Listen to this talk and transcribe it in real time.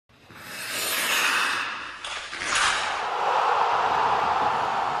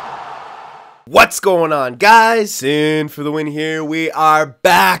What's going on, guys? In for the win here. We are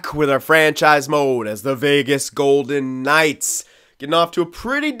back with our franchise mode as the Vegas Golden Knights. Getting off to a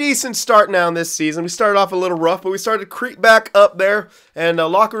pretty decent start now in this season. We started off a little rough, but we started to creep back up there. And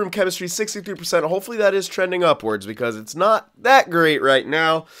locker room chemistry, 63%. Hopefully that is trending upwards because it's not that great right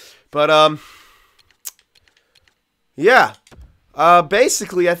now. But, yeah.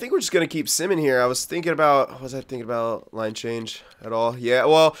 Basically, I think we're just going to keep simming here. I was thinking about, was I thinking about line change at all? Yeah,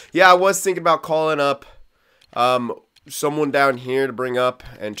 well, yeah, I was thinking about calling up someone down here to bring up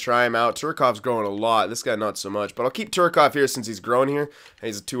and try him out. Turkov's growing a lot. This guy not so much, but I'll keep Turkov here since he's growing here. And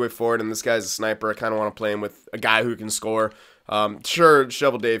he's a two-way forward, and this guy's a sniper. I kind of want to play him with a guy who can score. Sure,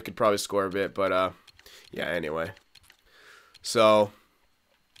 Shovel Dave could probably score a bit, but yeah, anyway. So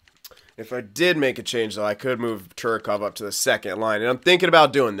if I did make a change, though, I could move Turkov up to the second line. And I'm thinking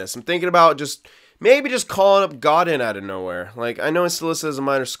about doing this. I'm thinking about maybe just calling up Godin out of nowhere. Like, I know he still listed as a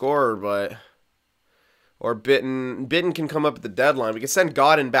minor scorer, but or Bitten can come up at the deadline. We can send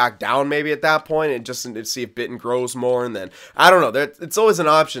Godin back down maybe at that point and just see if Bitten grows more. And then, I don't know. It's always an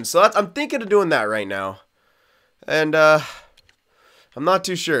option. So I'm thinking of doing that right now. And I'm not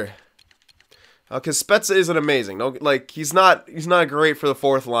too sure. Because Spezza isn't amazing. No, like he's not great for the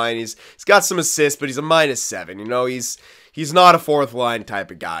fourth line. He's got some assists, but he's a -7. You know, he's not a fourth line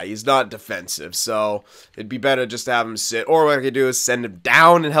type of guy. He's not defensive, so it'd be better just to have him sit. Or what I could do is send him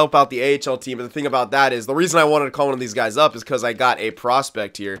down and help out the AHL team. But the thing about that is the reason I wanted to call one of these guys up is because I got a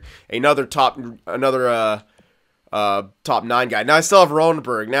prospect here, another top 9 guy. Now I still have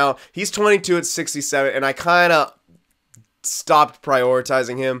Ronenberg. Now he's 22 at 67, and I kind of stopped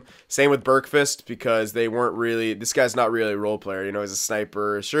prioritizing him. Same with Berkfist because they weren't really. This guy's not really a role player. You know, he's a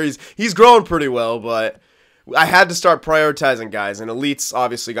sniper. Sure, he's growing pretty well, but I had to start prioritizing guys, and Elites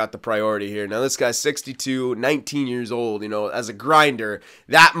obviously got the priority here. Now this guy's 62, 19 years old. You know, as a grinder,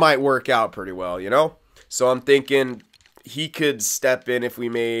 that might work out pretty well. You know, so I'm thinking he could step in if we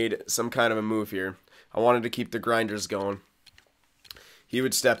made some kind of a move here. I wanted to keep the grinders going. He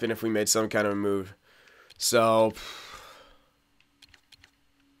would step in if we made some kind of a move. So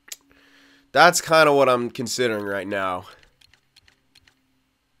that's kind of what I'm considering right now,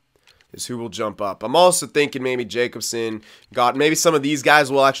 is who will jump up. I'm also thinking maybe Jacobson maybe some of these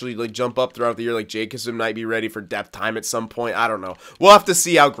guys will actually like jump up throughout the year. Like Jacobson might be ready for depth time at some point. I don't know. We'll have to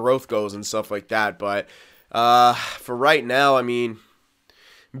see how growth goes and stuff like that. But for right now, I mean,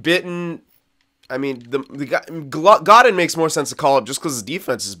 Bitten, I mean, the guy, Godin makes more sense to call up just because his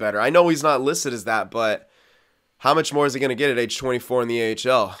defense is better. I know he's not listed as that, but how much more is he going to get at age 24 in the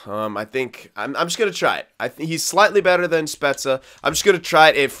AHL? I think I'm just going to try it. I think he's slightly better than Spezza. I'm just going to try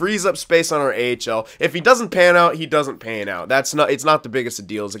it. It frees up space on our AHL. If he doesn't pan out, he doesn't pan out. It's not the biggest of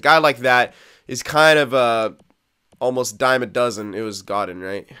deals. A guy like that is kind of almost dime a dozen. It was Godin,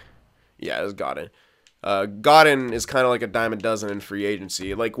 right? Yeah, it was Godin. Godin is kind of like a dime a dozen in free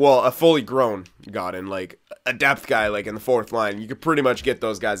agency. Like, well, a fully grown Godin, like a depth guy, like in the fourth line. You could pretty much get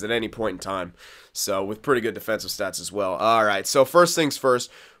those guys at any point in time. So, with pretty good defensive stats as well. All right, so first things first,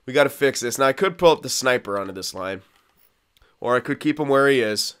 we got to fix this. Now, I could pull up the sniper onto this line, or I could keep him where he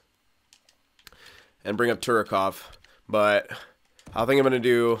is and bring up Turkov. But I think I'm going to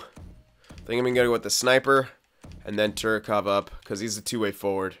do, I'm going to go with the sniper and then Turkov up because he's a two-way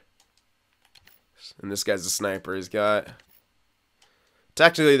forward. And this guy's a sniper. He's got,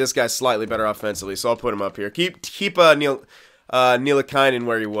 technically, this guy's slightly better offensively, so I'll put him up here. Keep Nielikainen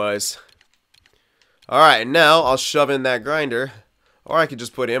where he was. All right, and now I'll shove in that grinder, or I could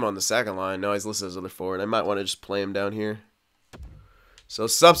just put him on the second line. No, he's listed as other forward. I might want to just play him down here. So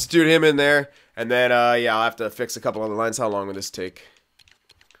substitute him in there, and then yeah, I'll have to fix a couple other lines. How long will this take?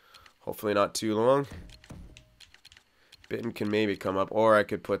 Hopefully not too long. Bitten can maybe come up, or I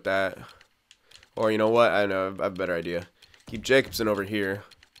could put that. Or you know what? I know I have a better idea. Keep Jacobson over here.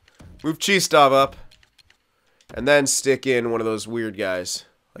 Move Chistov up, and then stick in one of those weird guys.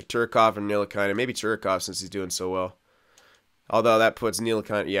 Like Turkov and Nielikainen. Maybe Turkov since he's doing so well. Although that puts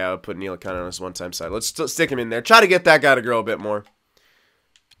Nielikainen. Yeah, I'll put Nielikainen on his one-time side. Let's stick him in there. Try to get that guy to grow a bit more.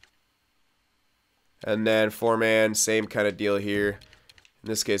 And then four-man, same kind of deal here. In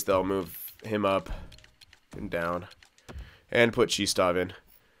this case, they'll move him up and down. And put Chistov in.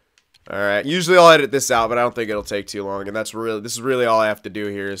 Alright, usually I'll edit this out, but I don't think it'll take too long. And this is really all I have to do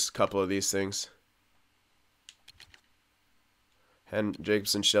here is a couple of these things. And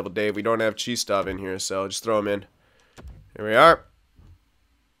Jacobson, Shovel Dave. We don't have Chistov in here, so just throw him in. Here we are.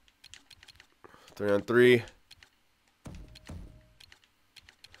 3-on-3.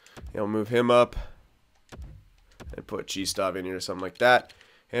 I'll move him up. And put Chistov in here or something like that.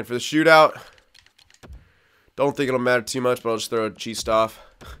 And for the shootout, don't think it'll matter too much, but I'll just throw Chistov.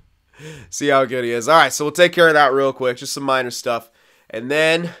 See how good he is. All right, so we'll take care of that real quick. Just some minor stuff. And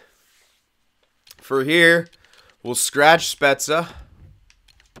then for here, we'll scratch Spezza.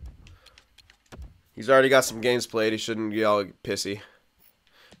 He's already got some games played. He shouldn't get all pissy.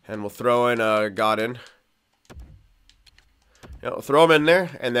 And we'll throw in Godin. We'll throw him in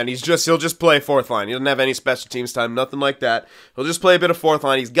there, and then he'll just play fourth line. He doesn't have any special teams time, nothing like that. He'll just play a bit of fourth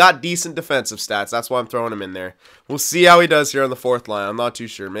line. He's got decent defensive stats. That's why I'm throwing him in there. We'll see how he does here on the fourth line. I'm not too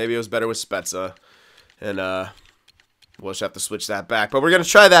sure. Maybe it was better with Spezza. And we'll just have to switch that back. But we're going to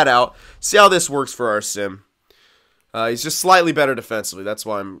try that out. See how this works for our sim. He's just slightly better defensively. That's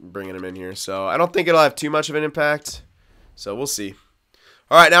why I'm bringing him in here. So I don't think it'll have too much of an impact. So we'll see.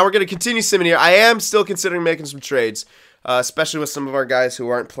 All right, now we're going to continue simming here. I am still considering making some trades. Especially with some of our guys who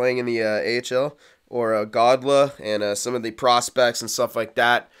aren't playing in the AHL, or Godla, and some of the prospects and stuff like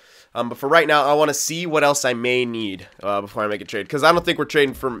that. But for right now, I want to see what else I may need before I make a trade, because I don't think we're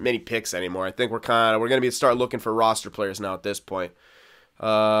trading for many picks anymore. I think we're going to start looking for roster players now at this point.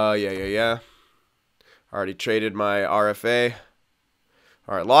 Yeah. Already traded my RFA.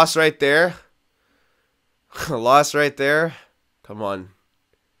 All right, lost right there. Lost right there. Come on.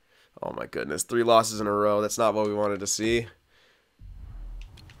 Oh my goodness, 3 losses in a row. That's not what we wanted to see.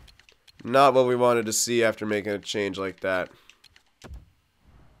 Not what we wanted to see after making a change like that.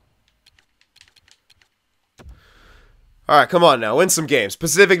 Alright, come on now. Win some games.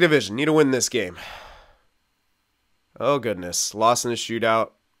 Pacific Division. Need to win this game. Oh goodness. Loss in the shootout.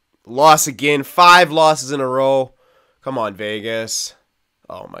 Loss again. 5 losses in a row. Come on, Vegas.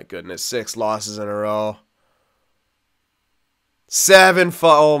 Oh my goodness. 6 losses in a row. 7,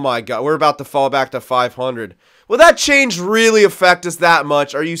 oh my god, we're about to fall back to 500. Will that change really affect us that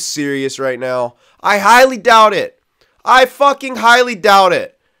much? Are you serious right now? I highly doubt it. I fucking highly doubt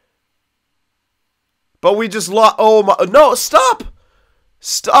it. But we just lost, oh my, no, stop.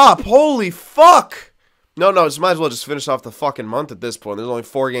 Stop, holy fuck. No, just might as well just finish off the fucking month at this point. There's only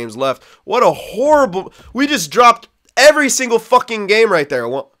 4 games left. What a horrible, we just dropped every single fucking game right there.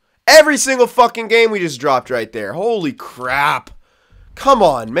 Every single fucking game we just dropped right there. Holy crap. Come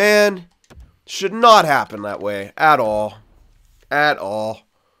on, man. Should not happen that way at all. At all.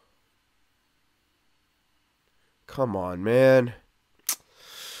 Come on, man.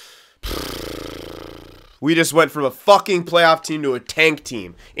 We just went from a fucking playoff team to a tank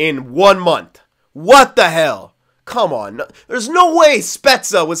team in 1 month. What the hell? Come on. There's no way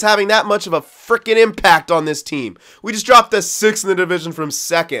Spezza was having that much of a freaking impact on this team. We just dropped the 6th in the division from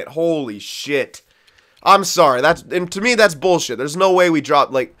 2nd. Holy shit. I'm sorry. And to me, that's bullshit. There's no way we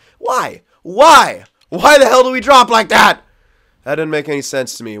dropped, like, why? Why? Why the hell do we drop like that? That didn't make any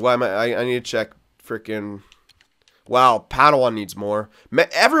sense to me. Why am I need to check freaking, wow, Padawan needs more.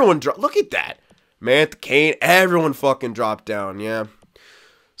 Everyone dropped, look at that. Mantha, Kane, everyone fucking dropped down, yeah.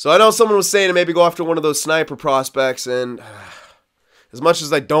 So I know someone was saying to maybe go after one of those sniper prospects, and as much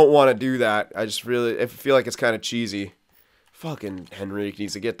as I don't want to do that, I just really, I feel like it's kind of cheesy. Fucking Henrique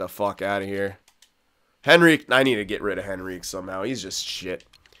needs to get the fuck out of here. Henrique, I need to get rid of Henrique somehow. He's just shit.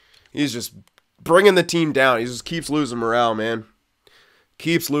 He's just bringing the team down. He just keeps losing morale, man.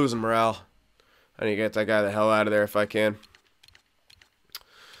 Keeps losing morale. I need to get that guy the hell out of there if I can.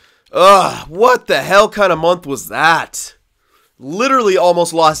 Ugh, what the hell kind of month was that? Literally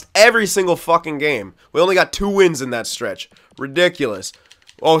almost lost every single fucking game. We only got 2 wins in that stretch. Ridiculous.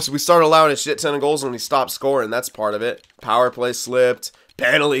 Oh, so we started allowing a shit ton of goals when we stopped scoring. That's part of it. Power play slipped.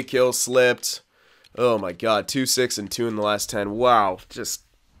 Penalty kill slipped. Oh my god, 2-6 and 2 in the last 10. Wow, just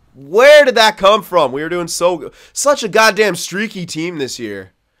where did that come from? We were doing so good. Such a goddamn streaky team this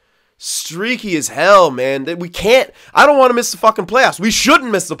year. Streaky as hell, man. That we can't. I don't want to miss the fucking playoffs. We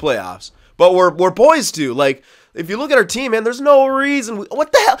shouldn't miss the playoffs, but we're poised to. Like, if you look at our team, man, there's no reason.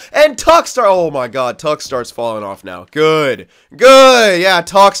 What the hell? And Tuck start. Oh my god, Tuck starts falling off now. Good. Yeah,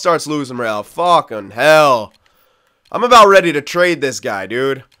 Tuck starts losing morale. Fucking hell. I'm about ready to trade this guy,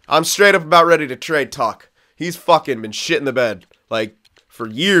 dude. I'm straight up about ready to trade Tuck. He's fucking been shit in the bed, like, for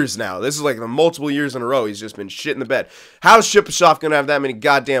years now. This is like the multiple years in a row. He's just been shit in the bed. How's Shipashov gonna have that many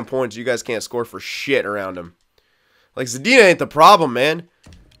goddamn points? You guys can't score for shit around him. Like, Zadina ain't the problem, man.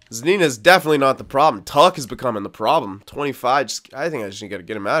 Zadina's definitely not the problem. Tuck is becoming the problem. 25, I think I just gotta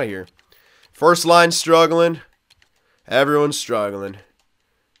get him out of here. First line struggling. Everyone's struggling.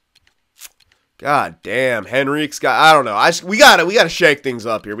 God damn, Henrique's got, I don't know. We gotta shake things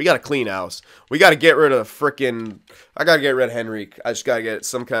up here. We gotta clean house. We gotta get rid of frickin', I gotta get rid of Henrique. I just gotta get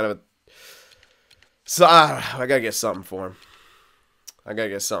some kind of, I gotta get something for him. I gotta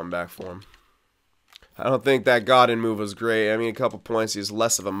get something back for him. I don't think that Godin move was great. I mean, a couple points, he's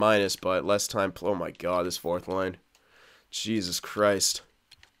less of a minus, but less time, oh my god, this fourth line. Jesus Christ.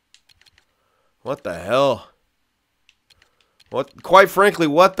 What the hell? What? Quite frankly,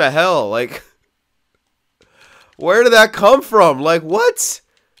 what the hell? Like, where did that come from? Like, what?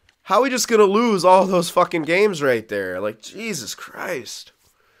 How are we just gonna lose all those fucking games right there? Like, Jesus Christ.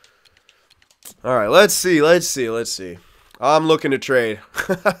 All right, let's see. I'm looking to trade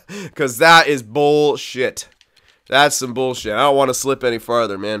because that is bullshit. That's some bullshit. I don't want to slip any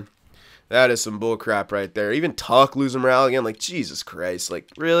farther, man. That is some bull crap right there. Even Tuck losing morale again. Like, Jesus Christ. Like,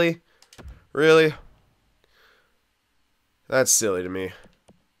 really? Really? That's silly to me.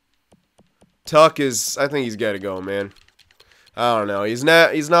 Tuck is, I think he's got to go, man. I don't know. He's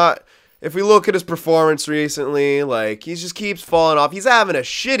not, if we look at his performance recently, like, he just keeps falling off. He's having a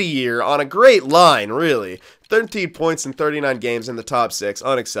shitty year on a great line, really. 13 points in 39 games in the top 6.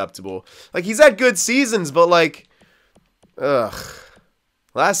 Unacceptable. Like, he's had good seasons, but, like, ugh.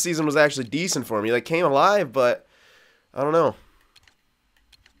 Last season was actually decent for him. He, like, came alive, but I don't know.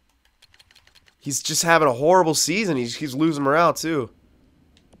 He's just having a horrible season. He's losing morale, too.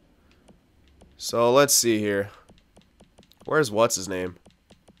 So, let's see here. Where's what's-his-name?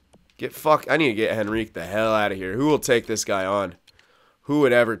 I need to get Henrique the hell out of here. Who will take this guy on? Who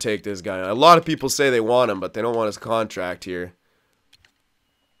would ever take this guy on? A lot of people say they want him, but they don't want his contract here.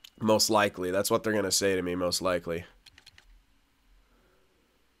 Most likely. That's what they're going to say to me, most likely.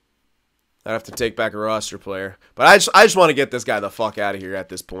 I'd have to take back a roster player. But I just want to get this guy the fuck out of here at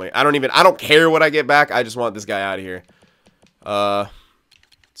this point. I don't care what I get back. I just want this guy out of here.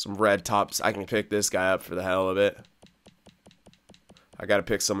 Some red tops. I can pick this guy up for the hell of it. I got to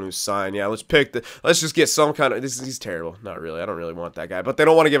pick someone who's signed. Yeah, let's just get some kind of, he's terrible. Not really. I don't really want that guy. But they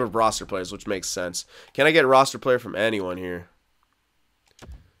don't want to give him roster players, which makes sense. Can I get a roster player from anyone here?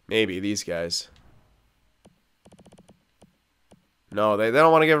 Maybe these guys. No, they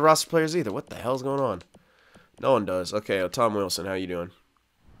don't want to give roster players either. What the hell's going on? No one does. Okay, Tom Wilson, how you doing?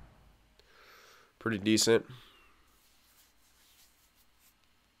 Pretty decent.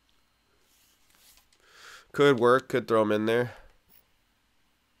 Could work. Could throw him in there.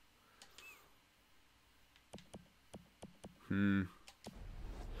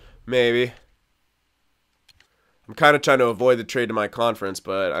 Maybe. I'm kind of trying to avoid the trade to my conference,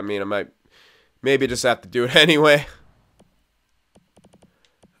 but I mean, I might maybe just have to do it anyway.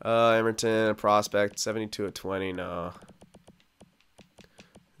 Emerton, a prospect, 72 at 20, no.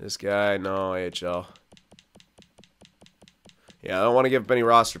 This guy, no, AHL. Yeah, I don't want to give up any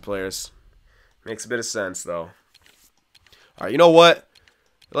roster players. Makes a bit of sense, though. Alright, you know what?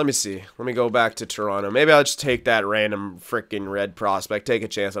 Let me see. Let me go back to Toronto. Maybe I'll just take that random freaking red prospect. Take a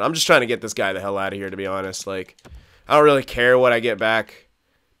chance on it. I'm just trying to get this guy the hell out of here, to be honest. Like, I don't really care what I get back.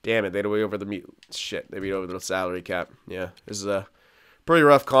 Damn it, they beat over the shit. They beat over the salary cap. Yeah, this is a pretty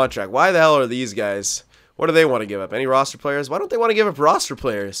rough contract. Why the hell are these guys? What do they want to give up? Any roster players? Why don't they want to give up roster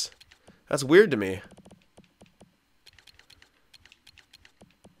players? That's weird to me.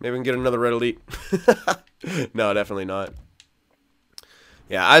 Maybe we can get another red elite. No, definitely not.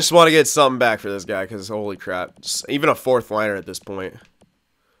 Yeah, I just want to get something back for this guy because holy crap. Just, even a fourth liner at this point.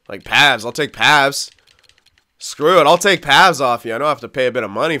 Like Pavs. I'll take Pavs. Screw it. I'll take Pavs off you. I know I have to pay a bit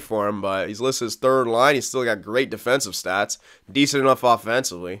of money for him, but he's listed as third line. He's still got great defensive stats. Decent enough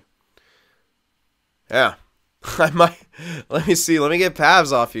offensively. Yeah. I might. Let me see. Let me get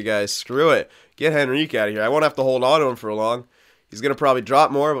Pavs off you guys. Screw it. Get Henrique out of here. I won't have to hold on to him for long. He's going to probably drop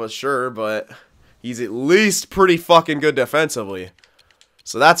more, but sure. But he's at least pretty fucking good defensively.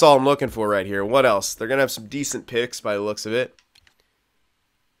 So that's all I'm looking for right here. What else? They're going to have some decent picks by the looks of it.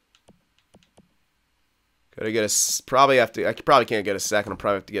 Gotta get a, I probably can't get a second. I'll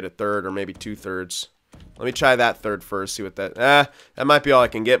probably have to get a third or maybe 2/3. Let me try that third first, see what that, that might be all I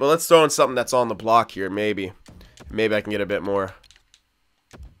can get. But let's throw in something that's on the block here, maybe. Maybe I can get a bit more.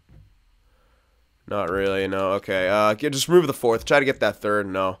 Not really, no. Okay, just remove the fourth. Try to get that third,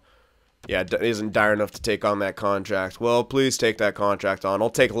 no. Yeah, it isn't dire enough to take on that contract. Well, please take that contract on. I'll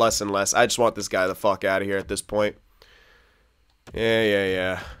take less and less. I just want this guy the fuck out of here at this point.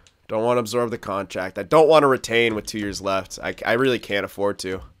 Yeah. Don't want to absorb the contract. I don't want to retain with 2 years left. I really can't afford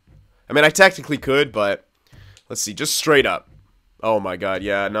to. I mean, I technically could, but let's see. Just straight up. Oh my god,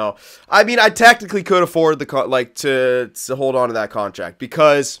 yeah, no. I mean, I technically could afford the to hold on to that contract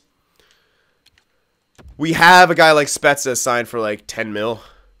because we have a guy like Spezza signed for like 10 mil.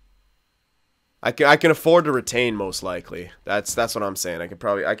 I can afford to retain most likely. That's what I'm saying.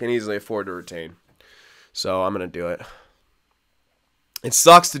 I can easily afford to retain. So I'm gonna do it. It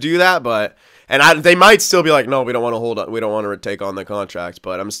sucks to do that, but they might still be like, no, we don't want to hold on. We don't want to take on the contract,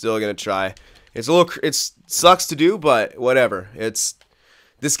 but I'm still gonna try. It sucks to do, but whatever.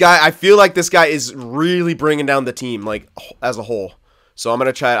 This guy. I feel like this guy is really bringing down the team like as a whole. So I'm going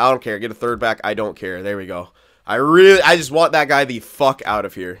to try it. I don't care. Get a third back. I don't care. There we go. I just want that guy the fuck out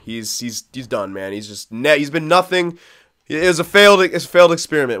of here. He's done, man. He's just he's been nothing. It was a failed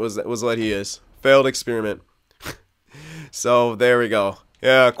experiment was what he is. Failed experiment. So there we go.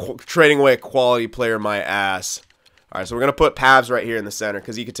 Yeah, trading away a quality player, my ass. All right, so we're gonna put Pavs right here in the center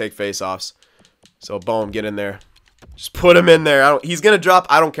because he could take faceoffs. So boom, get in there. Just put him in there. He's gonna drop.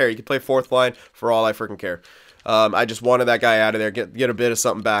 I don't care. He can play fourth line for all I freaking care. I just wanted that guy out of there. Get a bit of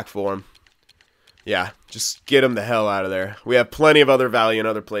something back for him. Yeah, just get him the hell out of there. We have plenty of other value in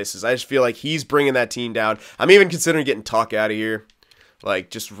other places. I just feel like he's bringing that team down. I'm even considering getting Tuck out of here.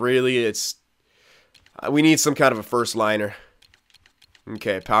 Like, just really, we need some kind of a first liner.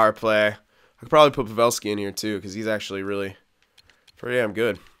 Okay, power play. I could probably put Pavelski in here too, because he's actually really pretty damn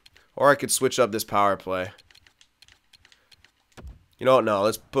good. Or I could switch up this power play. You know what? No,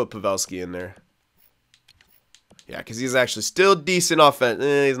 let's put Pavelski in there. Yeah, because he's actually still decent offense.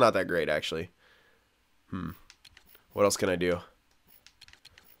 He's not that great, actually. What else can I do?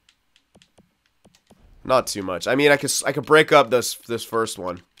 Not too much. I mean, I could break up this first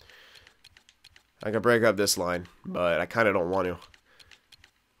one. I could break up this line, but I kind of don't want to.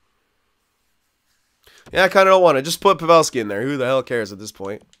 Yeah, I kind of don't want to. Just put Pavelski in there. Who the hell cares at this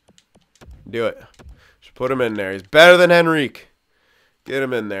point? Do it. Just put him in there. He's better than Henrique. Get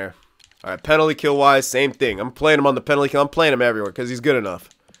him in there. All right, penalty kill wise, same thing. I'm playing him on the penalty kill. I'm playing him everywhere because he's good enough.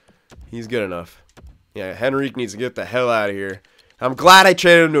 He's good enough. Yeah, Henrique needs to get the hell out of here. I'm glad I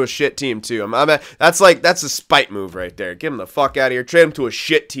traded him to a shit team too. That's a spite move right there. Get him the fuck out of here. Trade him to a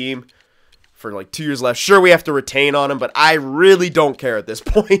shit team for like 2 years left. Sure, we have to retain on him, but I really don't care at this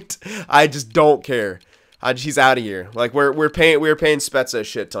point. I just don't care. He's out of here. Like we're paying Spezza a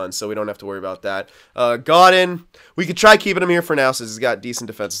shit ton, so we don't have to worry about that. Godin, we could try keeping him here for now since he's got decent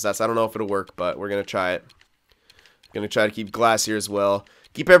defensive stats. I don't know if it'll work, but we're gonna try it. Gonna try to keep Glass here as well.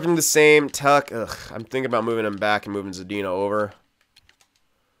 Keep everything the same. Tuck. Ugh, I'm thinking about moving him back and moving Zadina over.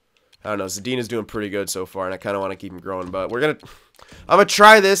 I don't know. Zadina's doing pretty good so far, and I kind of want to keep him growing. But I'm gonna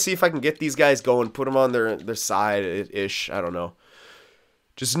try this, see if I can get these guys going, put them on their side-ish. I don't know.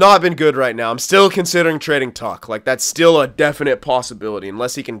 Just not been good right now. I'm still considering trading Tuck. Like, that's still a definite possibility.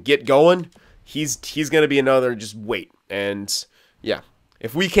 Unless he can get going, he's going to be another just wait. And, yeah.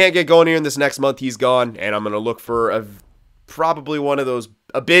 If we can't get going here in this next month, he's gone. And I'm going to look for probably one of those,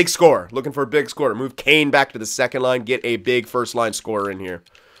 a big scorer. Looking for a big scorer. Move Kane back to the second line. Get a big first line scorer in here.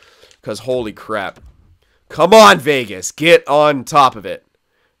 Because, holy crap. Come on, Vegas. Get on top of it.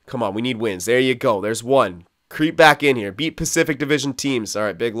 Come on, we need wins. There you go. There's one. Creep back in here. Beat Pacific Division teams. All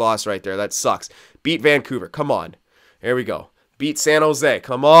right, big loss right there. That sucks. Beat Vancouver. Come on. There we go. Beat San Jose.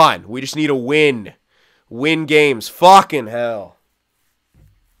 Come on. We just need a win. Win games. Fucking hell.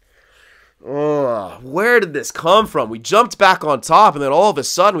 Ugh, where did this come from? We jumped back on top, and then all of a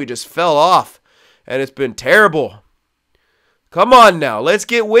sudden we just fell off. And it's been terrible. Come on now. Let's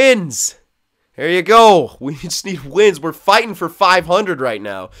get wins. There you go. We just need wins. We're fighting for 500 right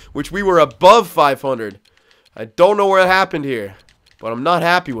now, which we were above 500. I don't know where it happened here, but I'm not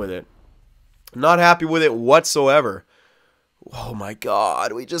happy with it. I'm not happy with it whatsoever. Oh my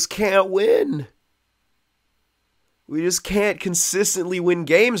God, we just can't win. We just can't consistently win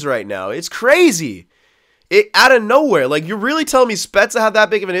games right now. It's crazy. Out of nowhere. Like, you're really telling me Spezza had that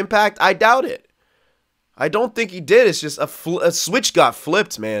big of an impact? I doubt it. I don't think he did. It's just a switch got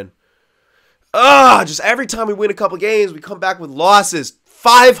flipped, man. Just every time we win a couple games, we come back with losses.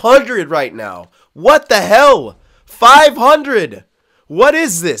 500 right now. What the hell? 500. What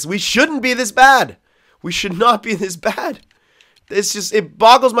is this? We shouldn't be this bad. We should not be this bad. It's just, it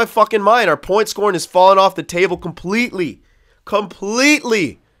boggles my fucking mind. Our point scoring has fallen off the table completely.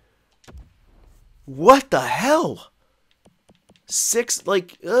 Completely. What the hell?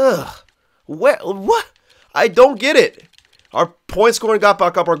 What? I don't get it. Our point scoring got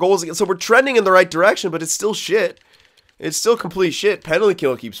back up. Our goals again. So we're trending in the right direction, but it's still shit. It's still complete shit. Penalty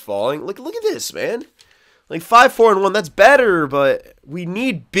kill keeps falling. Look at this, man. Like 5-4-1, that's better, but we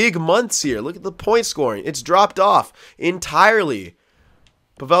need big months here. Look at the point scoring. It's dropped off entirely.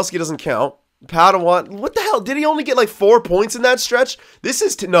 Pavelski doesn't count. Padawan, what the hell? Did he only get like 4 points in that stretch?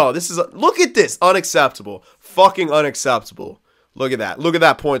 Look at this. Unacceptable. Fucking unacceptable. Look at that. Look at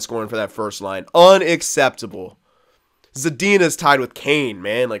that point scoring for that first line. Unacceptable. Zadina's tied with Kane,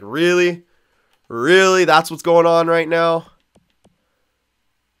 man. Like, really? Really? That's what's going on right now?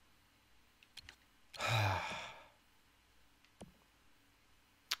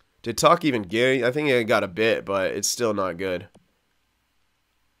 Did Tuck even get it? I think he got a bit, but it's still not good.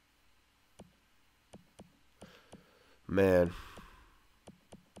 Man.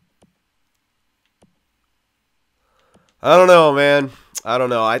 I don't know, man. I don't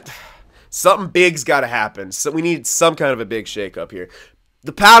know. Something big's got to happen. So we need some kind of a big shakeup here.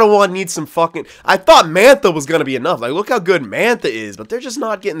 The Padawan needs some fucking... I thought Mantha was going to be enough. Like, look how good Mantha is, but they're just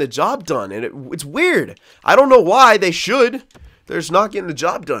not getting the job done. And it's weird. I don't know why. They should. They're just not getting the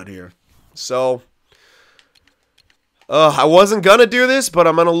job done here. So, I wasn't going to do this, but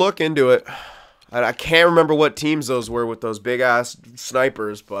I'm going to look into it. I can't remember what teams those were with those big-ass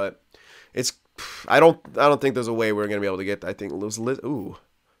snipers, but it's... I don't think there's a way we're going to be able to get... I think... Ooh.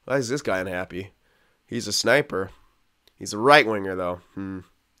 Why is this guy unhappy? He's a sniper. He's a right winger, though.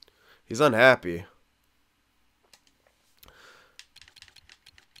 He's unhappy.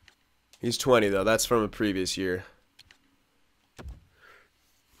 He's 20, though. That's from a previous year.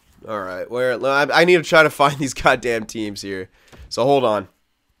 Alright, I need to try to find these goddamn teams here. So, hold on.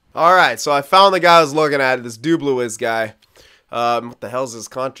 Alright, so I found the guy I was looking at. This Dubluiz guy. What the hell's his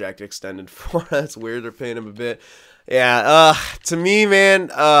contract extended for? That's weird. They're paying him a bit. Yeah, to me, man,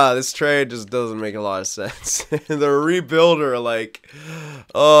 this trade just doesn't make a lot of sense. The rebuilder, like,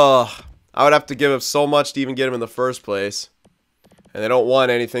 I would have to give up so much to even get him in the first place. And they don't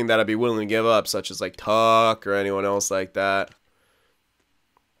want anything that I'd be willing to give up, such as, like, Tuck or anyone else like that.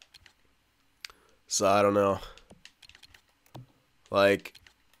 So, I don't know. Like,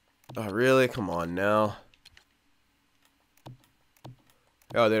 oh, really? Come on now.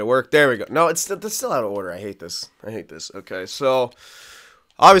 Oh, did it work? There we go. No, it's still out of order. I hate this. I hate this. Okay, so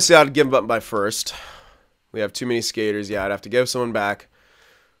obviously I'd give up by first. We have too many skaters. Yeah, I'd have to give someone back.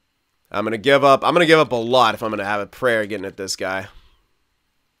 I'm gonna give up a lot if I'm gonna have a prayer getting at this guy.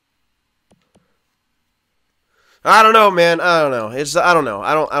 I don't know, man. I don't know. I don't know.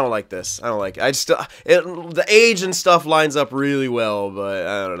 I don't like this. I don't like it. The age and stuff lines up really well, but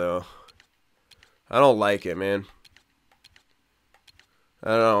I don't know. I don't like it, man.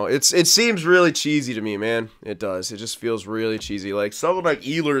 I don't know. It seems really cheesy to me, man. It does. It just feels really cheesy. Like, someone like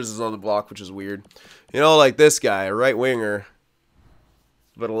Ehlers is on the block, which is weird. You know, like this guy, a right winger,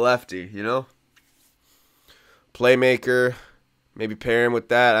 but a lefty, you know? Playmaker. Maybe pair him with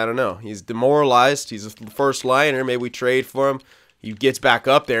that. I don't know. He's demoralized. He's a first liner. Maybe we trade for him. He gets back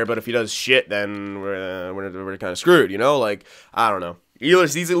up there, but if he does shit, then we're kind of screwed, you know? Like, I don't know.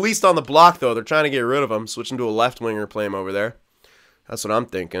 Ehlers, he's at least on the block, though. They're trying to get rid of him. Switch him to a left winger, play him over there. That's what I'm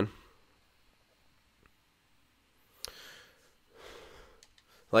thinking.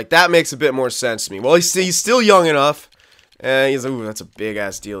 Like, that makes a bit more sense to me. Well, he's still young enough. And he's, ooh, that's a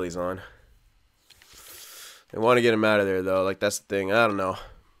big-ass deal he's on. They want to get him out of there, though. Like, that's the thing. I don't know.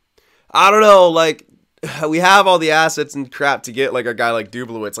 I don't know. Like, we have all the assets and crap to get, like, a guy like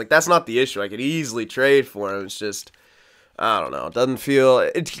Dubluiz. Like, that's not the issue. I could easily trade for him. It's just... I don't know. It doesn't feel...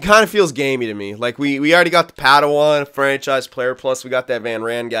 It kind of feels gamey to me. Like, we already got the Padawan franchise player, plus we got that Van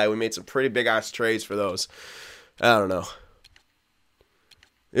Rand guy. We made some pretty big-ass trades for those. I don't know.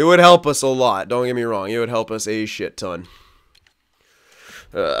 It would help us a lot. Don't get me wrong. It would help us a shit ton.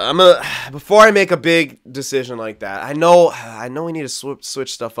 Before I make a big decision like that, I know we need to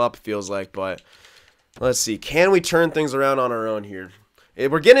switch stuff up, it feels like, but let's see. Can we turn things around on our own here?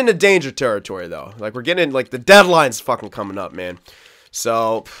 We're getting into danger territory, though. Like, we're getting, like, the deadline's fucking coming up, man.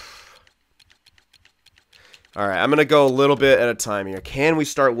 So, alright, I'm gonna go a little bit at a time here. Can we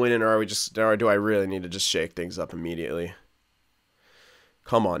start winning, or do I really need to just shake things up immediately?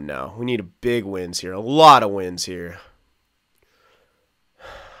 Come on now. We need big wins here. A lot of wins here.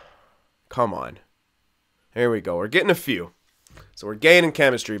 Come on. Here we go. We're getting a few. So we're gaining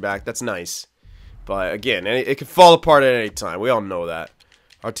chemistry back. That's nice. But, again, it can fall apart at any time. We all know that.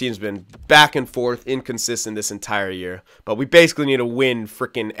 Our team's been back and forth, inconsistent this entire year. But we basically need to win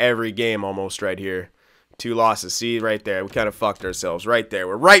freaking every game almost right here. 2 losses. See, right there. We kind of fucked ourselves right there.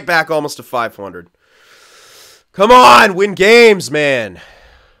 We're right back almost to 500. Come on! Win games, man!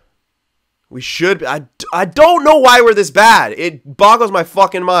 We should... I don't know why we're this bad. It boggles my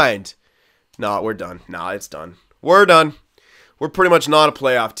fucking mind. No, we're done. No, it's done. We're done. We're pretty much not a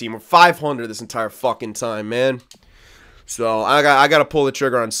playoff team. We're 500 this entire fucking time, man. So, I got to pull the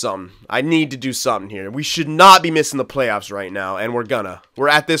trigger on something. I need to do something here. We should not be missing the playoffs right now, and we're gonna. We're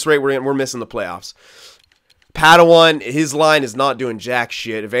at this rate, we're missing the playoffs. Padawan, his line is not doing jack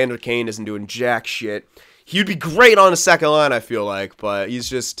shit. Evander Kane isn't doing jack shit. He'd be great on the second line, I feel like, but he's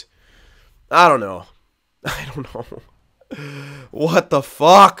just... I don't know. I don't know. What the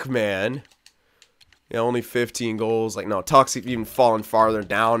fuck, man? Yeah, only 15 goals. Like, no, Tuck's even fallen farther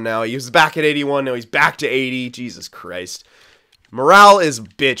down now. He was back at 81. Now he's back to 80. Jesus Christ. Morale is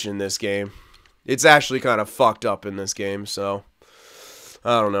bitch in this game. It's actually kind of fucked up in this game, so...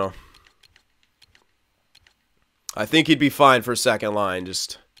 I don't know. I think he'd be fine for second line.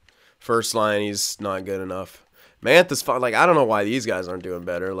 Just first line, he's not good enough. Mantha's fine. Like, I don't know why these guys aren't doing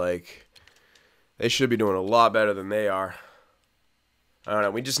better. Like, they should be doing a lot better than they are. I don't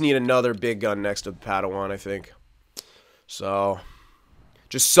know. We just need another big gun next to Padawan, I think. So,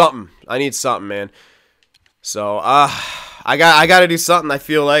 just something. I need something, man. So, I got to do something, I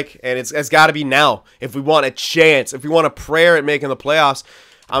feel like. And it's got to be now. If we want a chance. If we want a prayer at making the playoffs.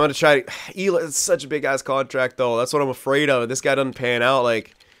 I'm going to try to... It's such a big-ass contract, though. That's what I'm afraid of. If this guy doesn't pan out,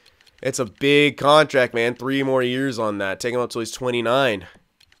 like... It's a big contract, man. 3 more years on that. Take him up till he's 29.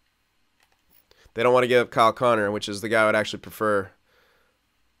 They don't want to give up Kyle Connor, which is the guy I would actually prefer.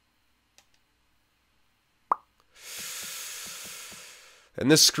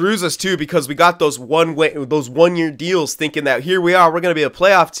 And this screws us, too, because we got those one-year deals thinking that here we are, we're going to be a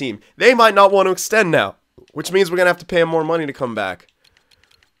playoff team. They might not want to extend now, which means we're going to have to pay him more money to come back.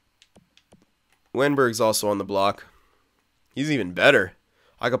 Wenberg's also on the block. He's even better.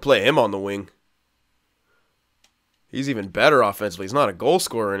 I could play him on the wing. He's even better offensively. He's not a goal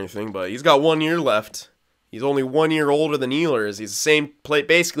scorer or anything, but he's got 1 year left. He's only 1 year older than Ehlers. He's the same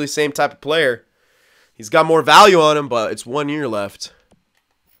basically same type of player. He's got more value on him, but it's 1 year left.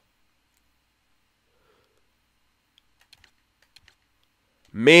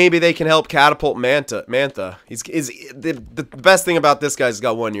 Maybe they can help catapult Mantha. The best thing about this guy's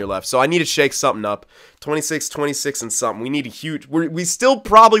got 1 year left. So I need to shake something up. 26, 26, and something. We need a huge... We still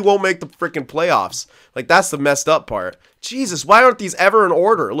probably won't make the freaking playoffs. Like, that's the messed up part. Jesus, why aren't these ever in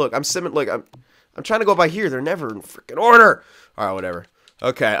order? Look, I'm trying to go by here. They're never in freaking order. All right, whatever.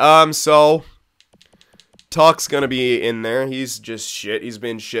 Okay, so... Tuck's gonna be in there. He's just shit. He's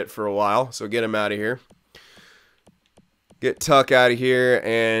been shit for a while. So get him out of here. Get Tuck out of here,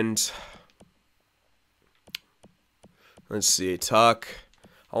 and let's see, Tuck.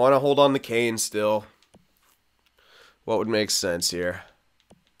 I want to hold on to Kane still. What would make sense here?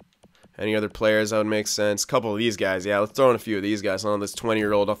 Any other players that would make sense? A couple of these guys, yeah. Let's throw in a few of these guys. On this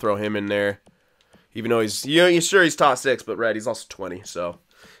 20-year-old, I'll throw him in there. Even though he's, you're sure he's top 6, but Red, he's also 20. So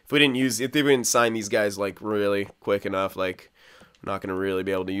if we didn't sign these guys like really quick enough, like we're not gonna really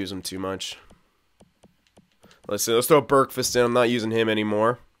be able to use them too much. Let's throw Bergfist in. I'm not using him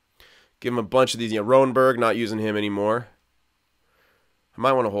anymore. Give him a bunch of these. Roenberg, not using him anymore. I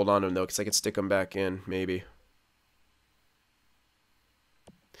might want to hold on to him, though, because I could stick him back in, maybe.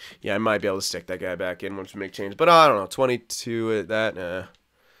 Yeah, I might be able to stick that guy back in once we make changes. But I don't know. 22 at that. Nah.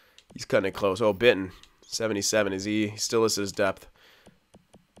 He's cutting it close. Oh, Bitten. 77. Is he? He still is his depth.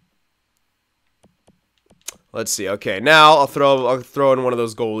 Let's see. Okay, now I'll throw in one of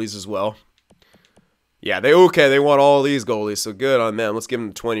those goalies as well. Yeah, they want all these goalies, so good on them. Let's give them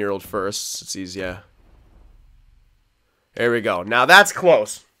the 20-year-old first. It's easy, yeah. There we go. Now that's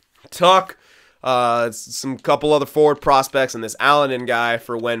close. Tuck, some couple other forward prospects, and this Allanen guy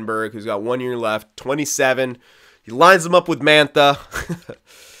for Wenberg, who's got 1 year left, 27. He lines them up with Mantha.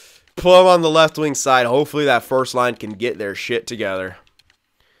 Put him on the left wing side. Hopefully that first line can get their shit together.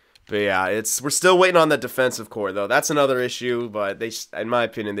 But yeah, we're still waiting on that defensive core, though. That's another issue, but in my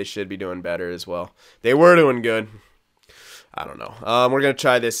opinion, they should be doing better as well. They were doing good. I don't know. We're going to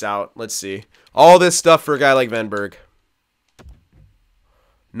try this out. Let's see. All this stuff for a guy like Wenberg.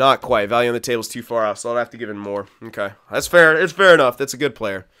 Not quite. Value on the table is too far out, so I'll have to give him more. Okay. That's fair. It's fair enough. That's a good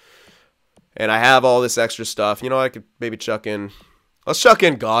player. And I have all this extra stuff. You know, I could maybe chuck in... Let's chuck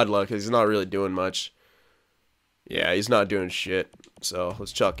in Godluck, because he's not really doing much. Yeah, he's not doing shit. So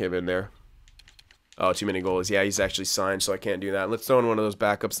let's chuck him in there. Oh, too many goalies. Yeah, he's actually signed, so I can't do that. Let's throw in one of those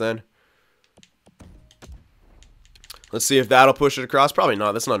backups then. Let's see if that'll push it across. Probably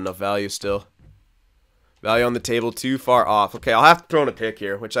not. That's not enough value still. Value on the table too far off. Okay, I'll have to throw in a pick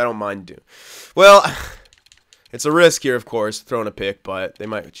here, which I don't mind doing. Well, it's a risk here, of course, throwing a pick, but they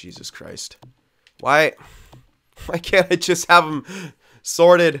might... Jesus Christ. Why can't I just have them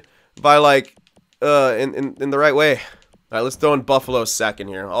sorted by, like, in the right way? All right, let's throw in Buffalo second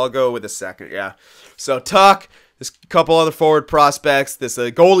here. I'll go with a second, yeah. So Tuck, this couple other forward prospects, this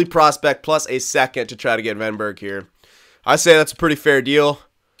goalie prospect plus a second to try to get Wenberg here. I say that's a pretty fair deal.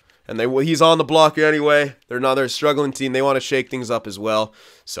 And he's on the block anyway. They're a struggling team. They want to shake things up as well.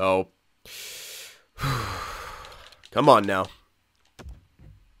 So, come on now.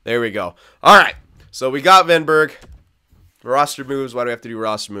 There we go. All right. So we got Wenberg. Roster moves. Why do we have to do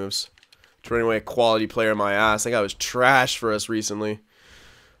roster moves? Turning away a quality player in my ass. That guy was trash for us recently.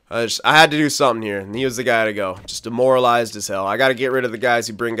 I had to do something here, and he was the guy to go. Just demoralized as hell. I got to get rid of the guys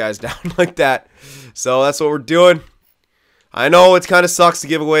who bring guys down like that. So that's what we're doing. I know it kind of sucks to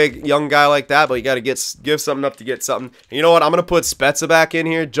give away a young guy like that, but you got to give something up to get something. And you know what? I'm going to put Spezza back in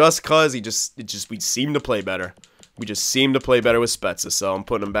here just because we seem to play better. We just seem to play better with Spezza, so I'm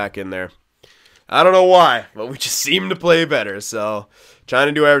putting him back in there. I don't know why, but we just seem to play better. So, trying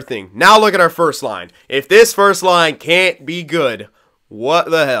to do everything. Now look at our first line. If this first line can't be good,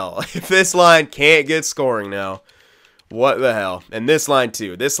 what the hell? If this line can't get scoring now, what the hell? And this line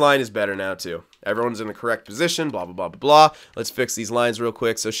too. This line is better now too. Everyone's in the correct position, blah, blah, blah, blah, blah. Let's fix these lines real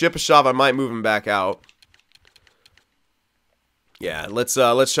quick. So, Shipashov, I might move him back out. Yeah, let's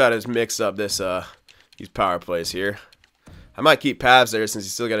try to mix up this these power plays here. I might keep Pavs there since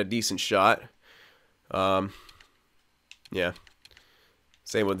he's still got a decent shot. Yeah.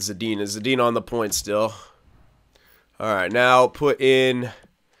 Same with Zadina. Zadina on the point still. All right, now put in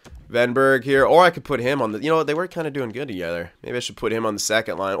Venberg here, or I could put him on the. You know what? They were kind of doing good together. Maybe I should put him on the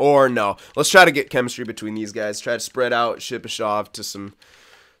second line, or no. Let's try to get chemistry between these guys. Try to spread out Shipashov to some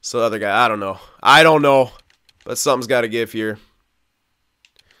other guy. I don't know. I don't know, but something's got to give here.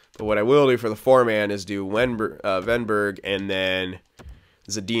 But what I will do for the four-man is do Venberg and then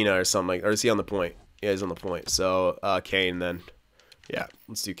Zadina or something like. Or is he on the point? Yeah, he's on the point. So Kane then. Yeah,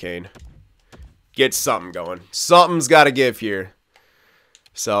 let's do Kane. Get something going. Something's got to give here.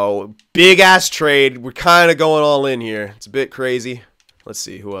 So big-ass trade. We're kind of going all in here. It's a bit crazy. Let's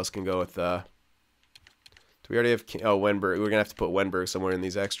see who else can go with. Do we already have? Oh, Wenberg. We're gonna have to put Wenberg somewhere in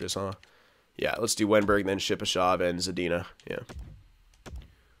these extras, huh? Yeah, let's do Wenberg, then Shipashov and Zadina. Yeah.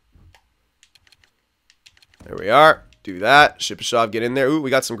 There we are. Do that. Shipashov, get in there. Ooh, we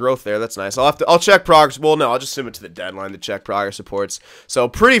got some growth there. That's nice. I'll check progress. Well, no, I'll just send it to the deadline to check progress reports. So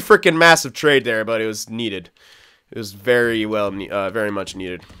pretty freaking massive trade there, but it was needed. It was very much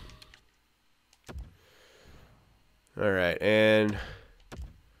needed. All right, and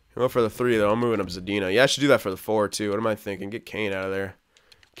go for the 3 though. I'm moving up Zadina. Yeah, I should do that for the 4 too. What am I thinking? Get Kane out of there.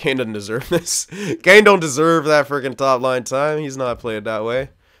 Kane doesn't deserve this. Kane don't deserve that freaking top line time. He's not played that way.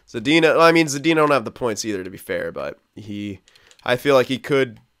 Zadina, I mean, Zadina don't have the points either, to be fair, but I feel like he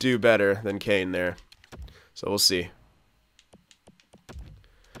could do better than Kane there. So we'll see.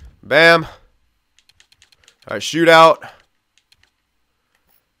 Bam. All right, shootout.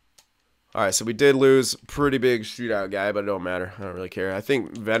 All right, so we did lose pretty big shootout guy, but it don't matter. I don't really care. I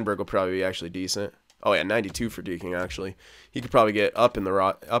think Venberg will probably be actually decent. Oh yeah, 92 for deking actually. He could probably get up in the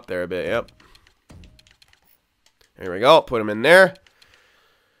up there a bit. Yep. There we go. Put him in there.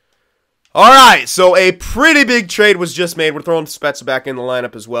 All right, so a pretty big trade was just made. We're throwing Spets back in the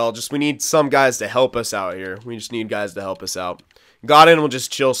lineup as well. Just we need some guys to help us out here. We just need guys to help us out. Godin will just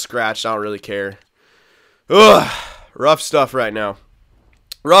chill scratch. I don't really care. Ugh, rough stuff right now.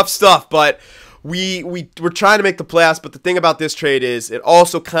 Rough stuff, but we're trying to make the playoffs. But the thing about this trade is it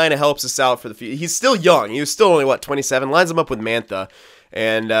also kind of helps us out for the future. He's still young. He was still only, what, 27? Lines him up with Mantha.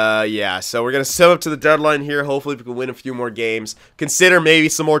 And, yeah, so we're going to set up to the deadline here. Hopefully we can win a few more games. Consider maybe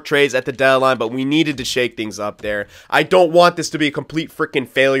some more trades at the deadline, but we needed to shake things up there. I don't want this to be a complete freaking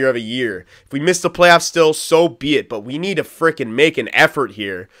failure of a year. If we miss the playoffs still, so be it. But we need to freaking make an effort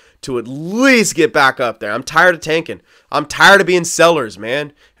here to at least get back up there. I'm tired of tanking. I'm tired of being sellers,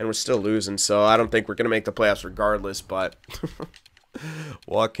 man. And we're still losing, so I don't think we're going to make the playoffs regardless, but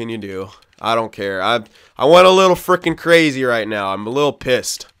what can you do? I don't care. I went a little freaking crazy right now. I'm a little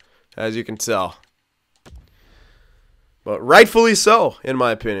pissed, as you can tell. But rightfully so, in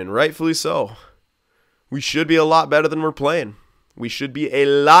my opinion. Rightfully so. We should be a lot better than we're playing. We should be a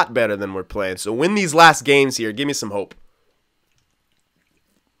lot better than we're playing. So win these last games here. Give me some hope.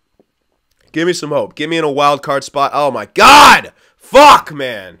 Give me some hope. Give me in a wild card spot. Oh, my God. Fuck,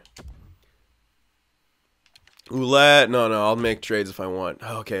 man. Roulette. No, I'll make trades if I want.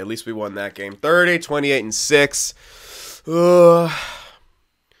 Okay, at least we won that game. 30, 28, and 6.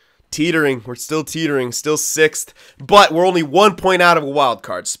 Teetering. We're still teetering. Still 6th. But we're only 1 point out of a wild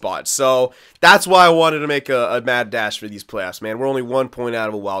card spot. So that's why I wanted to make a mad dash for these playoffs, man. We're only 1 point out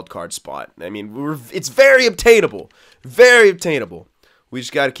of a wild card spot. I mean, it's very obtainable. Very obtainable. We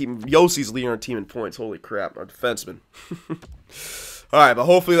just got to keep Yossi's leading our team in points. Holy crap, our defenseman. All right, but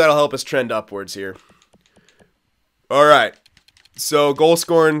hopefully that'll help us trend upwards here. All right, so goal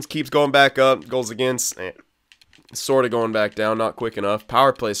scoring keeps going back up. Goals against, sort of going back down, not quick enough.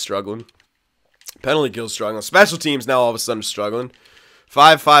 Power play struggling. Penalty kills struggling. Special teams now all of a sudden struggling.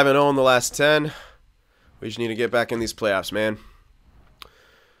 5-5-0 in the last 10. We just need to get back in these playoffs, man.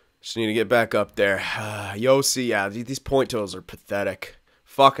 Just need to get back up there. Yossi, yeah, these point totals are pathetic.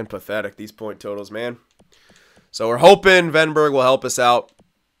 Fucking pathetic, these point totals, man. So we're hoping Venberg will help us out.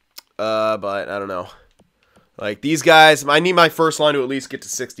 But I don't know. Like, these guys, I need my first line to at least get to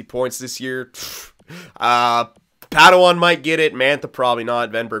 60 points this year. Padawan might get it. Mantha probably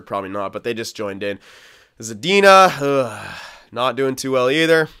not. Venberg probably not. But they just joined in. Zadina, not doing too well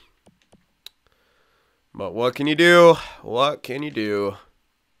either. But what can you do? What can you do?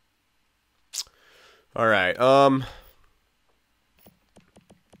 All right.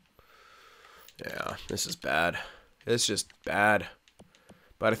 Yeah, this is bad. It's just bad.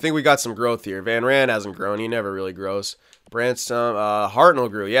 But I think we got some growth here. Van Rand hasn't grown. He never really grows. Branstrom, Hartnell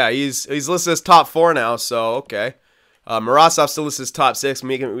grew. Yeah, he's listed as top 4 now, so okay. Morozov still listed as top 6.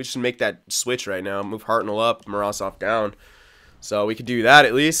 We should make that switch right now. Move Hartnell up, Morozov down. So we could do that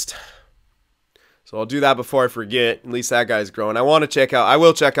at least. So I'll do that before I forget. At least that guy's growing. I want to check out. I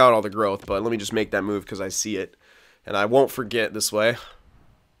will check out all the growth, but let me just make that move because I see it. And I won't forget this way.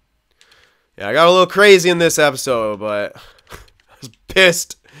 Yeah, I got a little crazy in this episode, but I was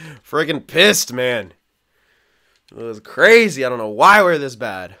pissed. Freaking pissed, man. It was crazy. I don't know why we're this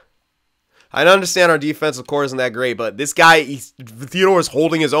bad. I understand our defensive core isn't that great, but this guy, Theodore is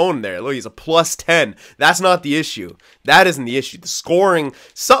holding his own there. Look, he's a plus 10. That's not the issue. That isn't the issue. The scoring,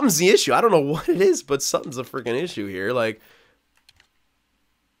 something's the issue. I don't know what it is, but something's a freaking issue here. Like,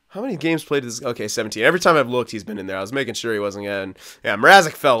 how many games played is this? Okay, 17. Every time I've looked, he's been in there. I was making sure he wasn't getting. Yeah,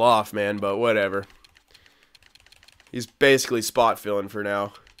 Mrazek fell off, man, but whatever. He's basically spot filling for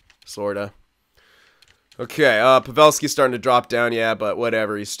now, sorta. Okay, Pavelski's starting to drop down, yeah, but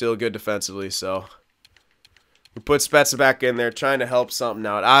whatever. He's still good defensively, so. We put Spezza back in there, trying to help something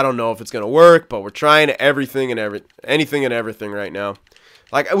out. I don't know if it's going to work, but we're trying anything and everything right now.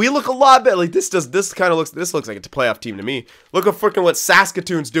 Like, we look a lot better. Like, this looks like it's a playoff team to me. Look at freaking what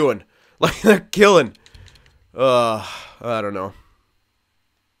Saskatoon's doing. Like, they're killing. I don't know.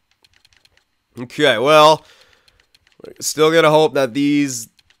 Okay, well, we're still going to hope that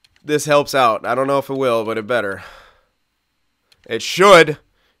this helps out. I don't know if it will, but it better. It should.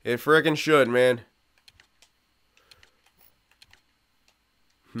 It freaking should, man.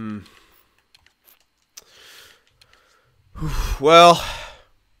 Well,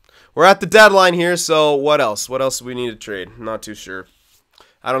 we're at the deadline here, so what else? What else do we need to trade? I'm not too sure.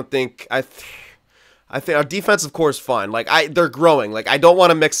 I don't think I think our defensive core is fine. Like they're growing. Like I don't want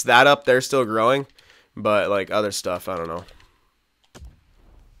to mix that up. They're still growing, but like other stuff, I don't know.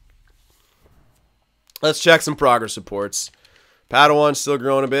 Let's check some progress reports. Padawan's still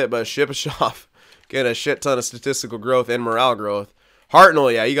growing a bit, but Shipashov getting a shit ton of statistical growth and morale growth.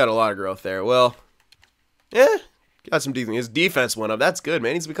 Hartnell, yeah, you got a lot of growth there. Well, yeah, got some decent. His defense went up. That's good,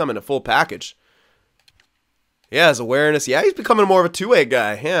 man. He's becoming a full package. Yeah, his awareness. Yeah, he's becoming more of a two-way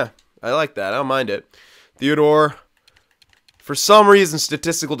guy. Yeah, I like that. I don't mind it. Theodore, for some reason,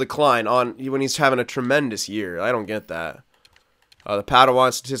 statistical decline when he's having a tremendous year. I don't get that. The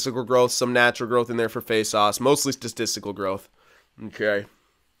Padawan, statistical growth, some natural growth in there for face-offs. Mostly statistical growth. Okay.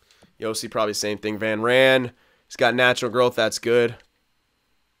 Yossi, probably same thing. Van Rand, he's got natural growth. That's good.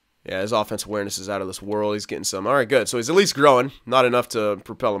 Yeah, his offensive awareness is out of this world. He's getting some. All right, good. So he's at least growing. Not enough to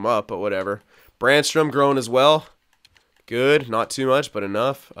propel him up, but whatever. Brandstrom growing as well. Good. Not too much, but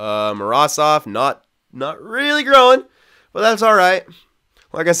enough. Morozov, not really growing, but that's all right.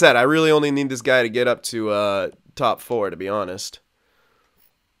 Like I said, I really only need this guy to get up to top 4, to be honest.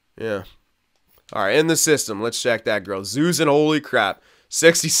 Yeah. All right, in the system, let's check that growth. Zuzin, holy crap.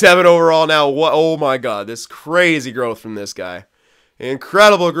 67 overall now. What? Oh, my God. This crazy growth from this guy.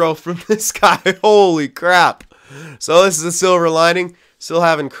 Incredible growth from this guy. Holy crap. So this is a silver lining. Still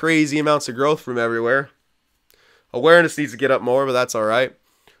having crazy amounts of growth from everywhere. Awareness needs to get up more, but that's all right.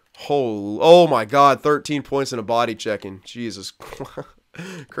 Oh, my God. 13 points in a body checking. Jesus.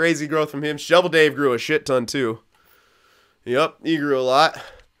 Crazy growth from him. Shovel Dave grew a shit ton, too. Yep, he grew a lot.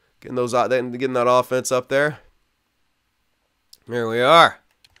 Getting that offense up there. There we are.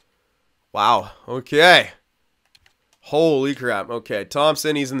 Wow. Okay. Holy crap. Okay,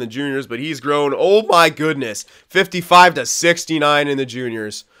 Thompson, he's in the juniors, but he's grown. Oh my goodness. 55 to 69 in the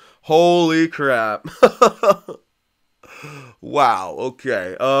juniors. Holy crap. Wow.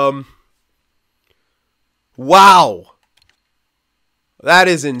 Okay. Wow. That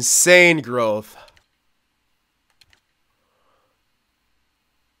is insane growth.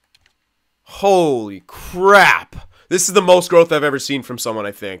 Holy crap. This is the most growth I've ever seen from someone,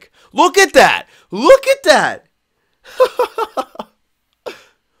 I think. Look at that. Look at that.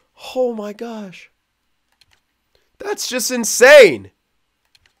 Oh my gosh. That's just insane.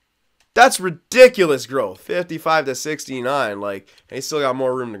 That's ridiculous growth. 55 to 69. Like, they still got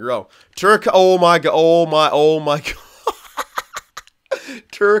more room to grow. Oh my god. Oh my god.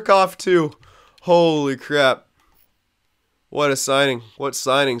 Turkov too. Holy crap. What a signing. What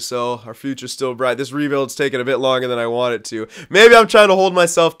signing, so our future's still bright. This rebuild's taking a bit longer than I want it to. Maybe I'm trying to hold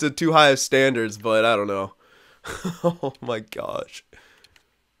myself to too high of standards, but I don't know. Oh my gosh.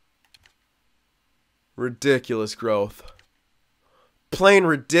 Ridiculous growth. Plain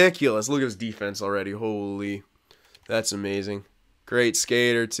ridiculous. Look at his defense already. Holy. That's amazing. Great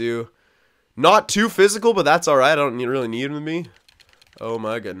skater, too. Not too physical, but that's all right. I don't really need him to be. Oh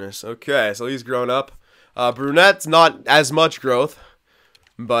my goodness. Okay, so he's grown up. Brunette's not as much growth,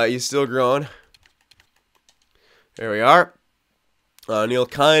 but he's still growing. There we are. Neil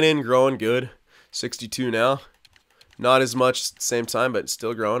Kynan growing good. 62 now. Not as much at the same time, but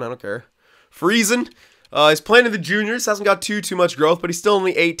still growing. I don't care. Friesen. He's playing in the juniors. Hasn't got too much growth, but he's still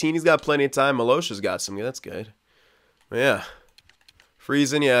only 18. He's got plenty of time. Milosha's got some. That's good. But yeah.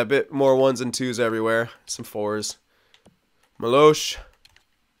 Friesen, yeah, a bit more 1s and 2s everywhere. Some 4s. Milosh.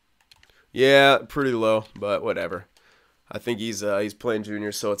 Yeah, pretty low, but whatever. I think he's playing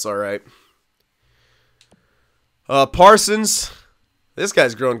juniors, so it's all right. Parsons. This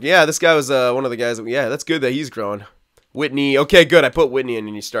guy's growing. Yeah, this guy was one of the guys. Yeah, that's good that he's growing. Whitney. Okay, good. I put Whitney in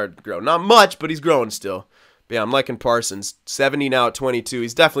and he started to grow. Not much, but he's growing still. But yeah, I'm liking Parsons. 70 now at 22.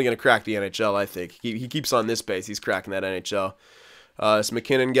 He's definitely going to crack the NHL, I think. He keeps on this pace. He's cracking that NHL. This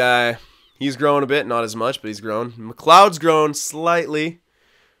McKinnon guy, he's growing a bit. Not as much, but he's grown. McLeod's grown slightly.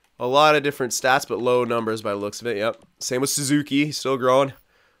 A lot of different stats, but low numbers by the looks of it. Yep. Same with Suzuki. He's still growing.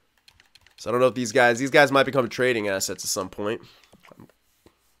 So I don't know if these guys might become trading assets at some point.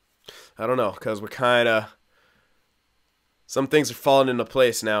 I don't know, because we're kind of... Some things are falling into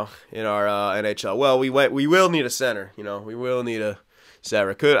place now in our NHL. Well, we will need a center, you know. We will need a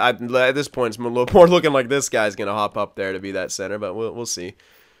center. At this point, it's a little more looking like this guy's going to hop up there to be that center, but we'll see.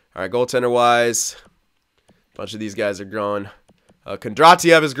 All right, goaltender-wise, a bunch of these guys are growing.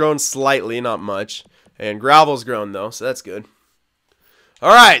 Kondratiev has grown slightly, not much. And Gravel's grown, though, so that's good.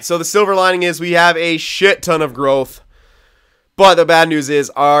 All right, so the silver lining is we have a shit ton of growth. But the bad news is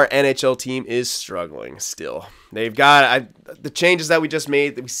our NHL team is struggling still. They've got the changes that we just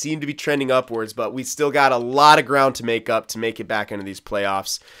made, that we seem to be trending upwards, but we still got a lot of ground to make up to make it back into these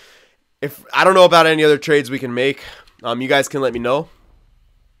playoffs. I don't know about any other trades we can make. You guys can let me know.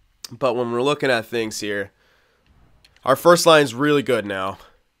 But when we're looking at things here, our first line's really good now.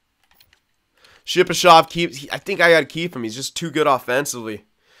 Shipachyov I think I got to keep him. He's just too good offensively.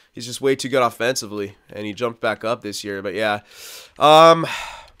 He's just way too good offensively, and he jumped back up this year. But yeah,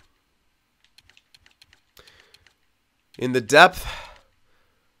 in the depth,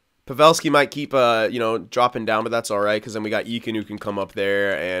 Pavelski might keep dropping down, but that's all right because then we got Eakin who can come up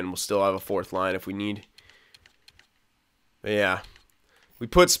there, and we'll still have a fourth line if we need. But yeah, we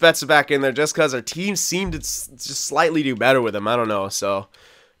put Spezza back in there just because our team seemed to just slightly do better with him. I don't know, so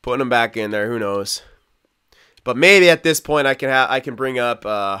putting him back in there, who knows. But maybe at this point I can bring up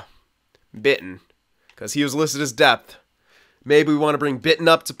Bitten because he was listed as depth. Maybe we want to bring Bitten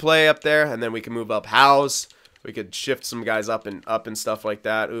up to play up there, and then we can move up House. We could shift some guys up and stuff like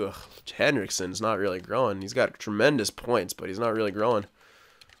that. Ugh, Henriksen's not really growing. He's got tremendous points, but he's not really growing.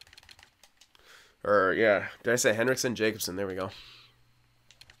 Or yeah, did I say Henriksen? Jacobson. There we go.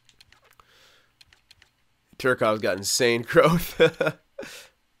 Turkov's got insane growth.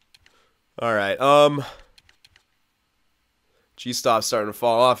 All right. G-Stop's starting to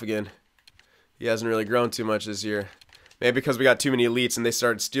fall off again. He hasn't really grown too much this year. Maybe because we got too many elites and they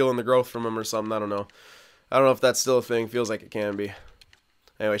started stealing the growth from him or something. I don't know. I don't know if that's still a thing. Feels like it can be.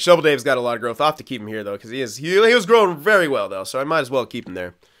 Anyway, Shovel Dave's got a lot of growth. I'll have to keep him here, though, because he was growing very well, though, so I might as well keep him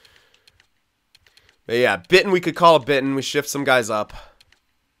there. But yeah, Bitten, we could call it Bitten. We shift some guys up.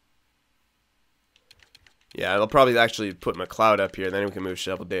 Yeah, I'll probably actually put McLeod up here. Then we can move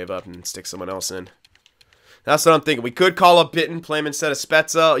Shovel Dave up and stick someone else in. That's what I'm thinking. We could call up Bitten, play him instead of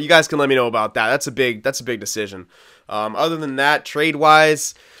Spezza. You guys can let me know about that. That's a big decision. Other than that,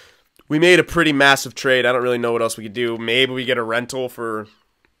 trade-wise, we made a pretty massive trade. I don't really know what else we could do. Maybe we get a rental for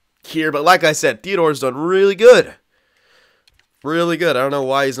here. But like I said, Theodore's done really good. Really good. I don't know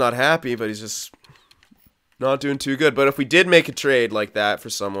why he's not happy, but he's just not doing too good. But if we did make a trade like that for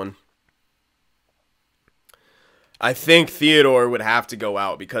someone, I think Theodore would have to go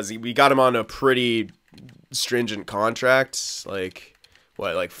out because we got him on a pretty stringent contract, like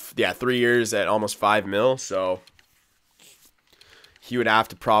 3 years at almost $5 million. So he would have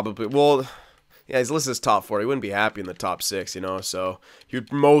to probably, well, yeah, he's listed as top 4. He wouldn't be happy in the top 6, you know. So he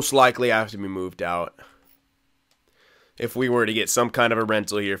would most likely have to be moved out if we were to get some kind of a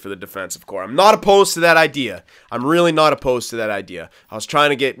rental here for the defensive core. I'm not opposed to that idea. I'm really not opposed to that idea. I was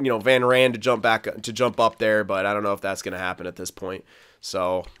trying to get Van Rand to jump up there, but I don't know if that's going to happen at this point.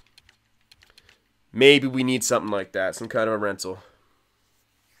 So maybe we need something like that, some kind of a rental.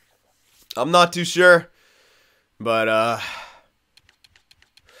 I'm not too sure, but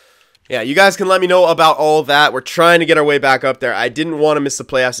Yeah, you guys can let me know about all that. We're trying to get our way back up there. I didn't want to miss the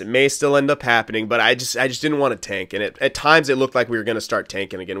playoffs. It may still end up happening, but I just didn't want to tank. And at times it looked like we were going to start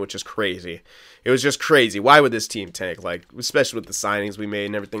tanking again, which is crazy. It was just crazy. Why would this team tank? Like, especially with the signings we made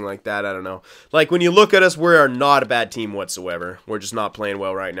and everything like that. I don't know. Like, when you look at us, we are not a bad team whatsoever. We're just not playing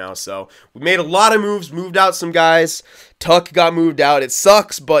well right now. So, we made a lot of moves, moved out some guys. Tuck got moved out. It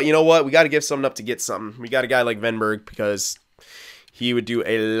sucks, but you know what? We got to give something up to get something. We got a guy like Venberg because he would do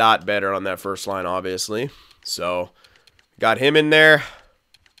a lot better on that first line, obviously. So, got him in there.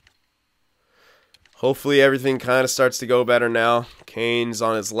 Hopefully, everything kind of starts to go better now. Kane's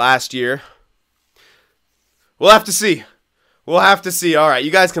on his last year. We'll have to see. We'll have to see. All right,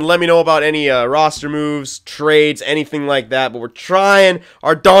 you guys can let me know about any roster moves, trades, anything like that. But we're trying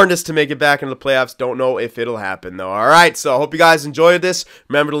our darndest to make it back into the playoffs. Don't know if it'll happen, though. All right, so I hope you guys enjoyed this.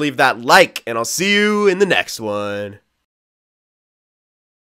 Remember to leave that like, and I'll see you in the next one.